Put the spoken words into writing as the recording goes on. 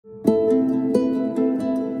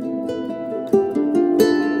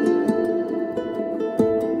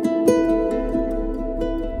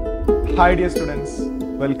Hi dear students,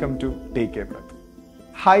 welcome to Take a Breath.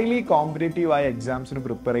 Highly competitive ആയ എക്സാംസിന്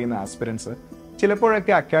prepare ചെയ്യുന്ന aspirants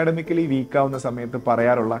ചിലപ്പോഴൊക്കെ academically week ആവുന്ന സമയത്ത്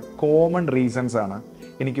പറയാറുള്ള കോമൺ റീസൺസ് ആണ്.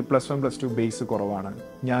 എനിക്ക് +1 +2 ബേസ് കുറവാണ്,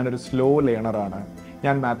 ഞാനൊരു സ്ലോ ലേണറാണ്,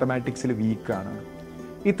 ഞാൻ മാത്തമാറ്റിക്സിൽ വീക്കാണ്.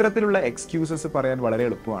 ഇത്തരത്തിലുള്ള എക്സ്ക്യൂസസ് പറയാൻ വളരെ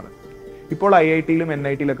എളുപ്പമാണ്. ഇപ്പോൾ IITയിലും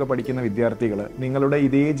NITയിലൊക്കെ പഠിക്കുന്ന വിദ്യാർത്ഥികൾ നിങ്ങളുടെ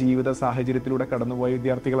ഇതേ ജീവിത സാഹചര്യത്തിലൂടെ കടന്നുപോയ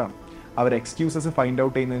വിദ്യാർത്ഥികളാണ്. അവർ എക്സ്ക്യൂസസ് ഫൈൻഡ്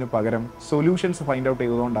ഔട്ട് ചെയ്യുന്നതിന് പകരം സൊല്യൂഷൻസ് ഫൈൻഡ് ഔട്ട്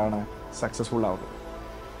ചെയ്തുകൊണ്ടാണ് സക്സസ്ഫുൾ ആവുന്നത്.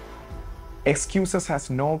 Excuses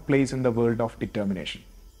has no place in the world of determination.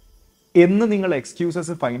 എന്ന് നിങ്ങൾ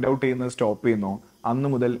എക്സ്ക്യൂസസ് ഫൈൻഡ് ഔട്ട് ചെയ്യുന്നത് സ്റ്റോപ്പ് ചെയ്യുന്നോ അന്ന്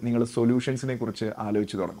മുതൽ നിങ്ങൾ സൊല്യൂഷൻസിനെ കുറിച്ച്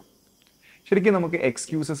ആലോചിച്ച് തുടങ്ങും. ശരിക്കും നമുക്ക്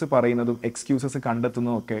എക്സ്ക്യൂസസ് പറയുന്നതും എക്സ്ക്യൂസസ്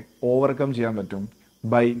കണ്ടെത്തുന്നതും ഒക്കെ ഓവർകം ചെയ്യാൻ പറ്റും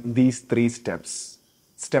by these 3 steps.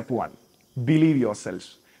 Step 1, believe your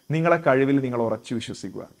self. നിങ്ങളെ കഴിവിൽ നിങ്ങൾ ഉറച്ചു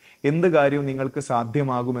വിശ്വസിക്കുക. എന്ത് കാര്യവും നിങ്ങൾക്ക്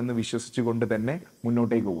സാധ്യമാകുമെന്ന് വിശ്വസിച്ചുകൊണ്ട് തന്നെ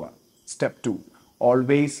മുന്നോട്ടേക്ക് പോവുക. Step 2,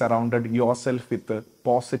 always surrounded your self with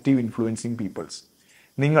positive influencing people's.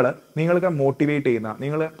 നിങ്ങൾക്ക് മോട്ടിവേറ്റ് ചെയ്യുന്ന,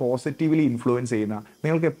 നിങ്ങളെ പോസിറ്റീവ്ലി ഇൻഫ്ലുവൻസ് ചെയ്യുന്ന,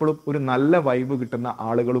 നിങ്ങൾക്ക് എപ്പോഴും ഒരു നല്ല വൈബ് കിട്ടുന്ന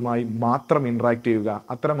ആളുകളുമായി മാത്രം ഇൻട്രാക്ട് ചെയ്യുക.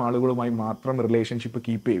 അത്തരം ആളുകളുമായി മാത്രം റിലേഷൻഷിപ്പ്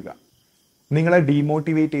കീപ്പ് ചെയ്യുക. നിങ്ങളെ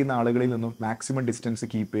ഡീമോട്ടിവേറ്റ് ചെയ്യുന്ന ആളുകളിൽ നിന്നും മാക്സിമം ഡിസ്റ്റൻസ്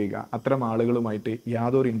കീപ്പ് ചെയ്യുക. അത്തരം ആളുകളുമായിട്ട്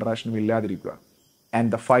യാതൊരു ഇൻട്രാക്ഷനും ഇല്ലാതിരിക്കുക.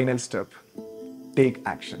 And the final step, take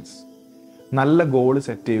actions. നല്ല ഗോൾ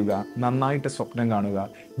സെറ്റ് ചെയ്യുക, നന്നായിട്ട് സ്വപ്നം കാണുക.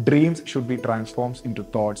 Dreams should be transforms in to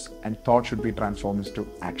thoughts and thoughts should be transforms to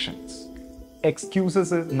actions.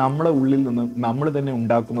 Excuses നമ്മുടെ ഉള്ളിൽ നിന്ന് നമ്മൾ തന്നെ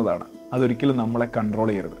ഉണ്ടാക്കുന്നതാണ്. അതൊരിക്കലും നമ്മളെ കൺട്രോൾ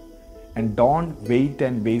ചെയ്യരുത്. And don't wait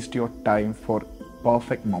and waste your time for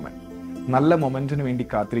perfect moment. നല്ല മൊമെന്റിന് വേണ്ടി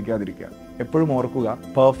കാത്തിരിക്കാതിരിക്കുക. എപ്പോഴും ഓർക്കുക,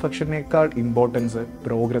 പെർഫെക്ഷനേക്കാൾ importance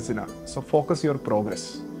പ്രോഗ്രസ്സിനാണ്. So focus your progress.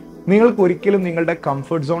 നിങ്ങൾക്ക് ഒരിക്കലും നിങ്ങളുടെ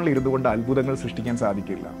കംഫർട്ട് സോണിൽ ഇരുന്നുകൊണ്ട് അത്ഭുതങ്ങൾ സൃഷ്ടിക്കാൻ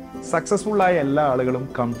സാധിക്കില്ല. സക്സസ്ഫുൾ ആയ എല്ലാ ആളുകളും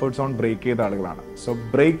കംഫർട്ട് സോൺ ബ്രേക്ക് ചെയ്ത ആളുകളാണ്. So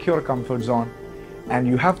break your comfort zone and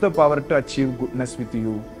you have the power to achieve goodness with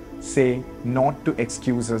you. Say not to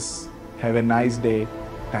excuses. Have a nice day.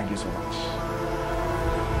 Thank you so much.